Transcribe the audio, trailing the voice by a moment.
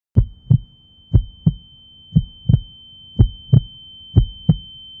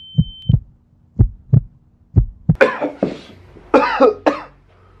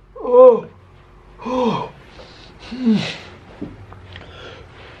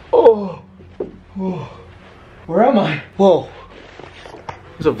Whoa. Where am I? Whoa.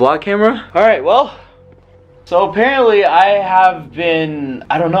 There's a vlog camera? Alright, well. So apparently I have been,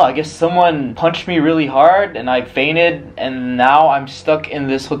 I don't know, I guess someone punched me really hard and I fainted and now I'm stuck in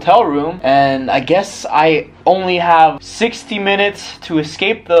this hotel room and I guess I only have 60 minutes to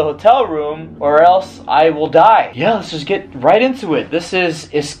escape the hotel room or else I will die. Yeah, let's just get right into it. This is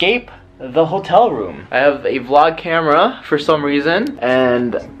Escape the Hotel Room. I have a vlog camera for some reason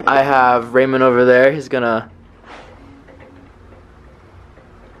and I have Raymond over there. He's gonna...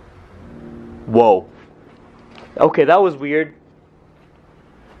 Whoa. Okay, that was weird.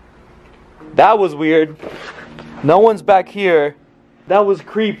 That was weird. No one's back here. That was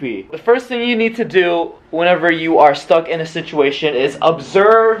creepy. The first thing you need to do whenever you are stuck in a situation is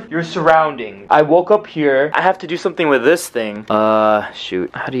observe your surroundings. I woke up here. I have to do something with this thing.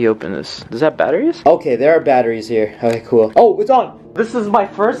 Shoot. How do you open this? Does that have batteries? Okay, there are batteries here. Okay, cool. Oh, it's on. This is my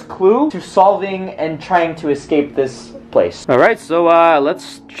first clue to solving and trying to escape this place. Alright, so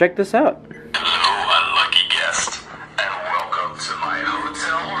let's check this out. Hello, unlucky guest, and welcome to my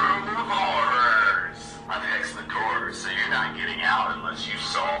hotel room of horrors. I've hexed the doors, so you're not getting out unless you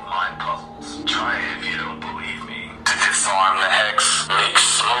solve my puzzles. Try it if you don't believe me. To disarm the hex, make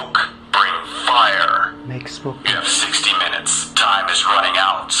smoke, bring fire. Make smoke. You have 60 minutes. Time is running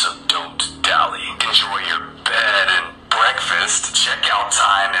out, so don't dally. Enjoy your bed and breakfast. Checkout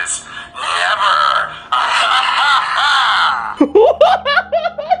time is never.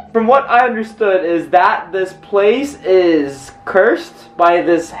 From what I understood is that this place is cursed by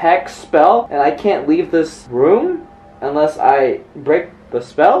this hex spell and I can't leave this room unless I break the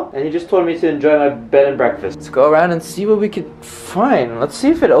spell, and he just told me to enjoy my bed and breakfast. Let's go around and see what we could find. Let's see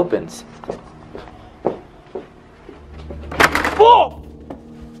if it opens. Whoa!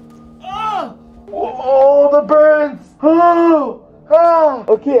 Ah! Oh, the burns! Oh! Ah!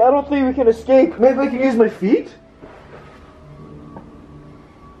 Okay, I don't think we can escape. Maybe I can use my feet?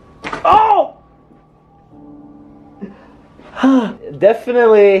 Oh!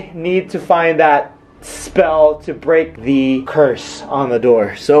 Definitely need to find that spell to break the curse on the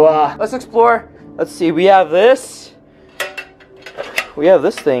door. So let's explore. Let's see, we have this. We have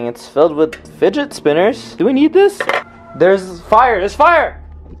this thing. It's filled with fidget spinners. Do we need this? There's fire. There's fire!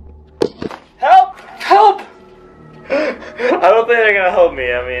 Help! Help! I don't think they're gonna help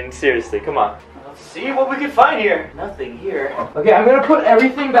me. I mean, seriously, come on. Let's see what we can find here. Nothing here. Okay, I'm gonna put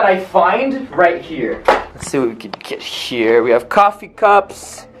everything that I find right here. Let's see what we can get here. We have coffee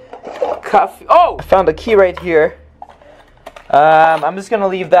cups. Coffee. Oh! I found a key right here. I'm just gonna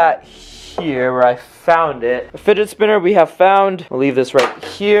leave that here where I found it. A fidget spinner we have found. We'll leave this right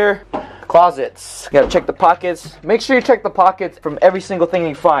here. Closets. You gotta check the pockets. Make sure you check the pockets from every single thing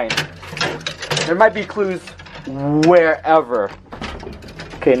you find. There might be clues wherever.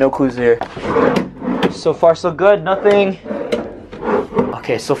 Okay, no clues here. So far so good, nothing.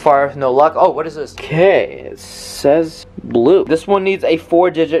 Okay, so far no luck. Oh, what is this? Okay, it says blue. This one needs a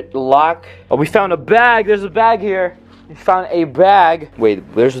 4-digit lock. Oh, we found a bag. There's a bag here. We found a bag. Wait,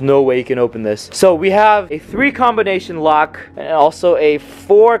 there's no way you can open this. So we have a 3 combination lock and also a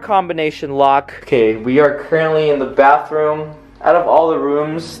 4 combination lock. Okay, we are currently in the bathroom. Out of all the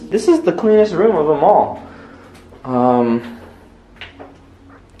rooms, this is the cleanest room of them all.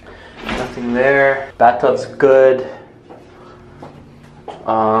 Nothing there. Bathtub's good.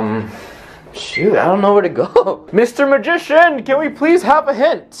 Shoot, I don't know where to go. Mr. Magician, can we please have a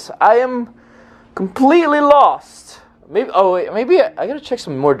hint? I am completely lost. Maybe, oh wait, maybe I gotta check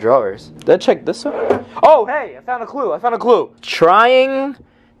some more drawers. Did I check this one? Oh, hey, I found a clue, I found a clue. Trying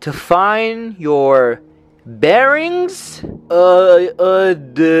to find your bearings?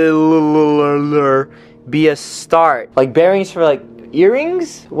 Be a start. Like bearings for like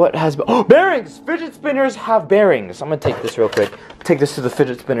earrings? What has... Oh, bearings! Fidget spinners have bearings. I'm gonna take this real quick. Take this to the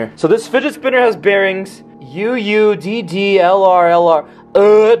fidget spinner. So this fidget spinner has bearings. UUDDLR.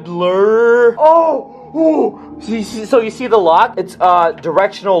 Udler. Oh! Ooh. So you see the lock? It's a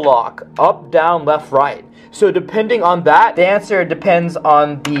directional lock. Up, down, left, right. So depending on that, the answer depends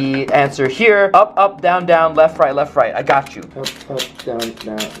on the answer here. Up, up, down, down, left, right, left, right. I got you. Up, down,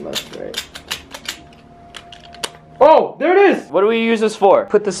 down, left, right. Oh, there it is! What do we use this for?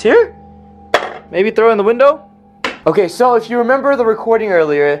 Put this here? Maybe throw it in the window? Okay, so if you remember the recording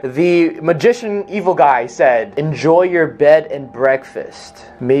earlier, the magician evil guy said, enjoy your bed and breakfast.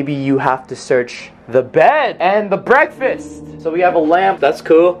 Maybe you have to search the bed and the breakfast. So we have a lamp, that's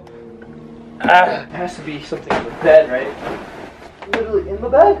cool. It has to be something in the bed, right? Literally in the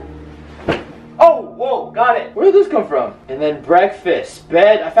bed? Oh, whoa, got it. Where did this come from? And then breakfast,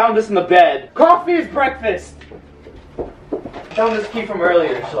 bed, I found this in the bed. Coffee is breakfast. found this key from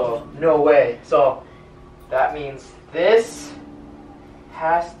earlier, so no way. So that means this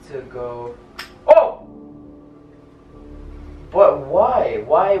has to go. Oh! But why?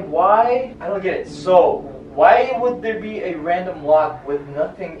 Why? I don't get it. So why would there be a random lock with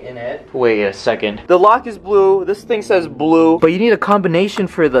nothing in it? Wait a second. The lock is blue. This thing says blue. But you need a combination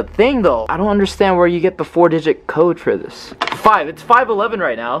for the thing though. I don't understand where you get the 4-digit code for this. 5. It's 5:11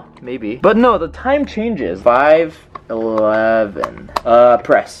 right now. Maybe. But no, the time changes. 5:11.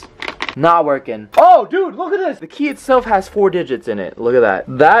 Press. Not working. Oh, dude, look at this. The key itself has 4 digits in it. Look at that.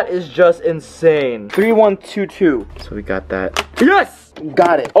 That is just insane. 3122. So we got that. Yes!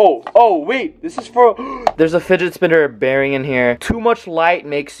 Got it. Oh, wait. This is for... There's a fidget spinner bearing in here. Too much light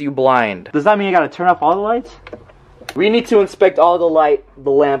makes you blind. Does that mean I gotta turn off all the lights? We need to inspect all the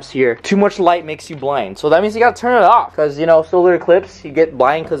lamps here. Too much light makes you blind. So that means you gotta turn it off. Because, you know, solar eclipse, you get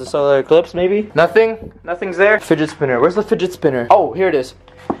blind because of solar eclipse, maybe? Nothing? Nothing's there? Fidget spinner. Where's the fidget spinner? Oh, here it is.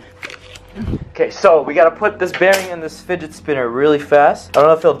 Okay, so we gotta put this bearing in this fidget spinner really fast. I don't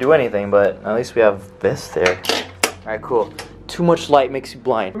know if it'll do anything, but at least we have this there. Alright, cool. Too much light makes you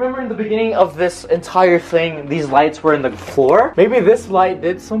blind. Remember in the beginning of this entire thing, these lights were in the floor? Maybe this light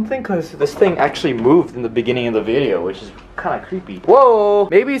did something because this thing actually moved in the beginning of the video, which is kind of creepy. Whoa!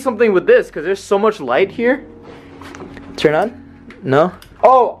 Maybe something with this because there's so much light here. Turn on? No?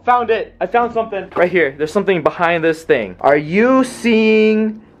 Oh, found it! I found something. Right here. There's something behind this thing. Are you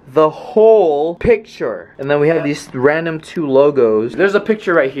seeing the whole picture? And then we have these random 2 logos. There's a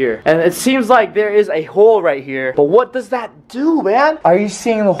picture right here. And it seems like there is a hole right here. But what does that do, man? Are you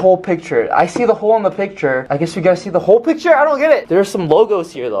seeing the whole picture? I see the hole in the picture. I guess you guys see the whole picture? I don't get it. There's some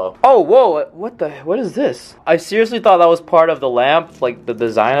logos here though. Oh, whoa. What is this? I seriously thought that was part of the lamp, like the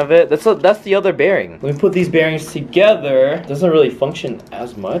design of it. That's the other bearing. When we put these bearings together, it doesn't really function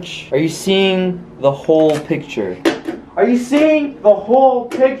as much. Are you seeing the whole picture? Are you seeing the whole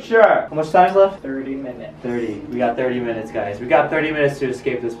picture? How much time is left? 30 minutes. 30. We got 30 minutes, guys. We got 30 minutes to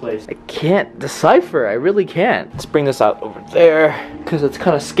escape this place. I can't decipher. I really can't. Let's bring this out over there because it's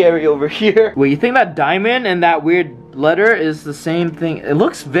kind of scary over here. Wait, you think that diamond and that weird letter is the same thing? It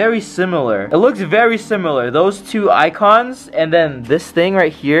looks very similar. It looks very similar. Those 2 icons and then this thing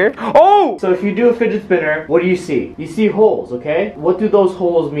right here. Oh! So if you do a fidget spinner, what do you see? You see holes, okay? What do those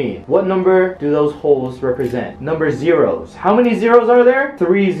holes mean? What number do those holes represent? Number zeros. How many zeros are there?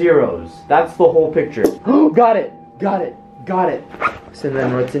 3 zeros. That's the whole picture. Got it. Got it. Got it. So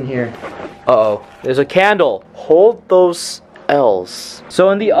then what's in here? Uh-oh. There's a candle. Hold those L's.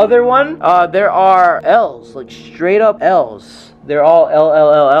 So in the other one, there are L's, like straight up L's. They're all L,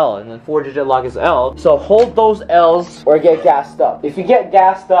 L, L, L, and then 4-digit lock is L. So hold those L's or get gassed up. If you get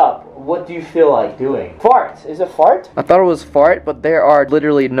gassed up, what do you feel like doing? Fart. Is it fart? I thought it was fart, but there are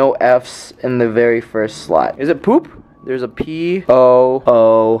literally no F's in the very first slot. Is it poop? There's a P, O,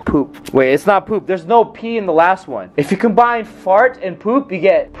 O, poop. Wait, it's not poop. There's no P in the last one. If you combine fart and poop, you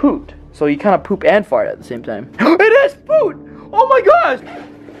get poot. So you kind of poop and fart at the same time. It is poot! Oh my gosh!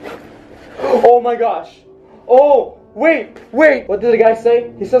 Oh my gosh! Oh, wait! What did the guy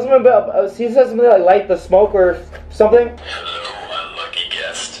say? He says something about, like light the smoke or something. Hello, unlucky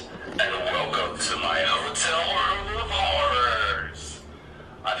guest, and welcome to my hotel room of horrors.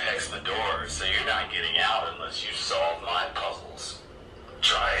 I've hexed the door, so you're not getting out unless you solve my puzzles.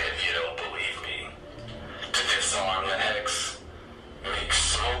 Try it if you don't believe me. To disarm the hex, make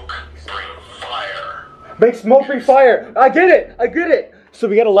smoke bring fire. Make smoke bring fire. I get it. So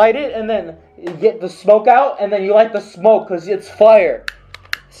we gotta light it and then you get the smoke out and then you light the smoke because it's fire.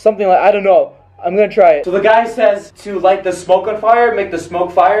 Something like, I don't know. I'm gonna try it. So the guy says to light the smoke on fire, make the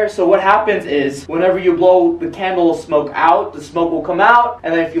smoke fire. So what happens is whenever you blow the candle smoke out, the smoke will come out.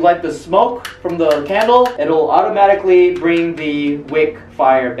 And then if you light the smoke from the candle, it'll automatically bring the wick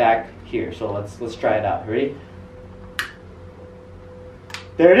fire back here. So let's try it out. Ready?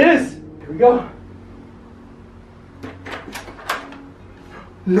 There it is. Here we go.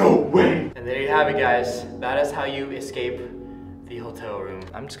 No way! And there you have it, guys. That is how you escape the hotel room.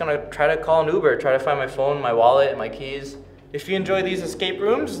 I'm just gonna try to call an Uber, try to find my phone, my wallet, and my keys. If you enjoy these escape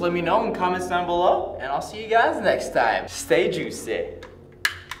rooms, let me know in comments down below, and I'll see you guys next time. Stay juicy.